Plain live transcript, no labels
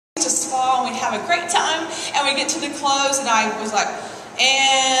to spa, and we'd have a great time, and we get to the close, and I was like,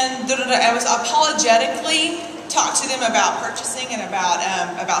 and I was apologetically talk to them about purchasing and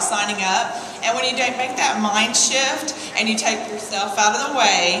about signing up. And when you make that mind shift and you take yourself out of the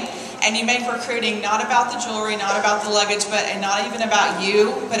way and you make recruiting not about the jewelry, not about the luggage, and not even about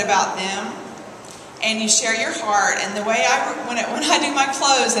you, but about them, and you share your heart. And the way when I do my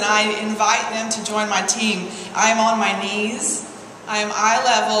close and I invite them to join my team, I am on my knees, I am eye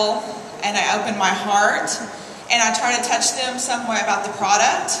level, and I open my heart, and I try to touch them some way about the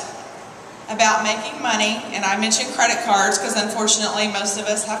product, about making money, and I mention credit cards because unfortunately most of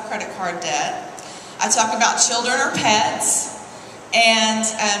us have credit card debt. I talk about children or pets and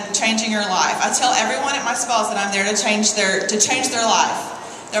changing your life. I tell everyone at my spas that I'm there to change their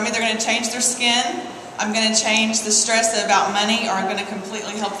life. I'm either going to change their skin, I'm going to change the stress about money, or I'm going to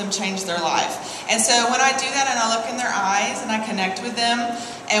completely help them change their life. And so when I do that and I look in their eyes and I connect with them,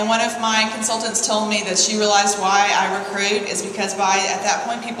 and one of my consultants told me that she realized why I recruit is because at that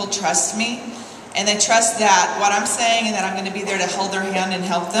point people trust me, and they trust that what I'm saying and that I'm going to be there to hold their hand and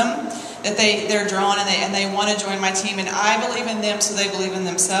help them, that they're drawn and they want to join my team, and I believe in them so they believe in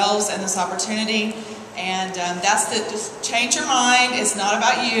themselves and this opportunity. And just change your mind. It's not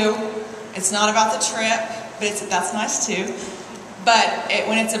about you. It's not about the trip, but that's nice too. But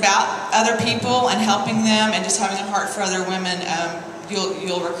when it's about other people and helping them and just having a heart for other women,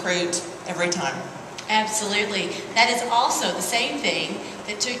 you'll recruit every time. Absolutely. That is also the same thing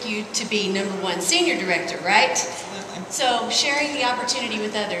that took you to be #1 Senior Director, right? Absolutely. So sharing the opportunity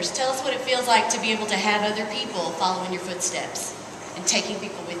with others, tell us what it feels like to be able to have other people follow in your footsteps and taking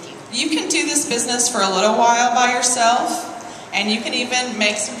people with you. You can do this business for a little while by yourself, and you can even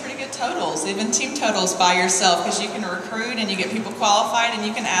make some pretty good totals, even team totals by yourself, because you can recruit and you get people qualified and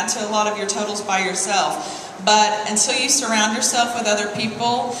you can add to a lot of your totals by yourself. But until you surround yourself with other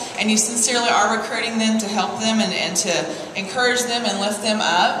people and you sincerely are recruiting them to help them and to encourage them and lift them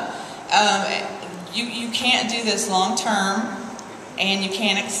up, you can't do this long term, and you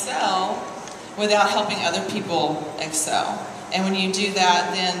can't excel without helping other people excel. And when you do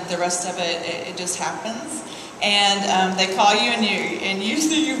that, then the rest of it just happens. And they call you, and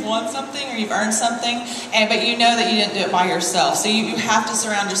usually you've won something or you've earned something, but you know that you didn't do it by yourself. So you have to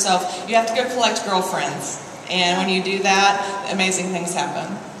surround yourself. You have to go collect girlfriends. And when you do that, amazing things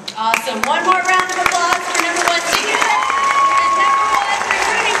happen. Awesome. One more round of applause.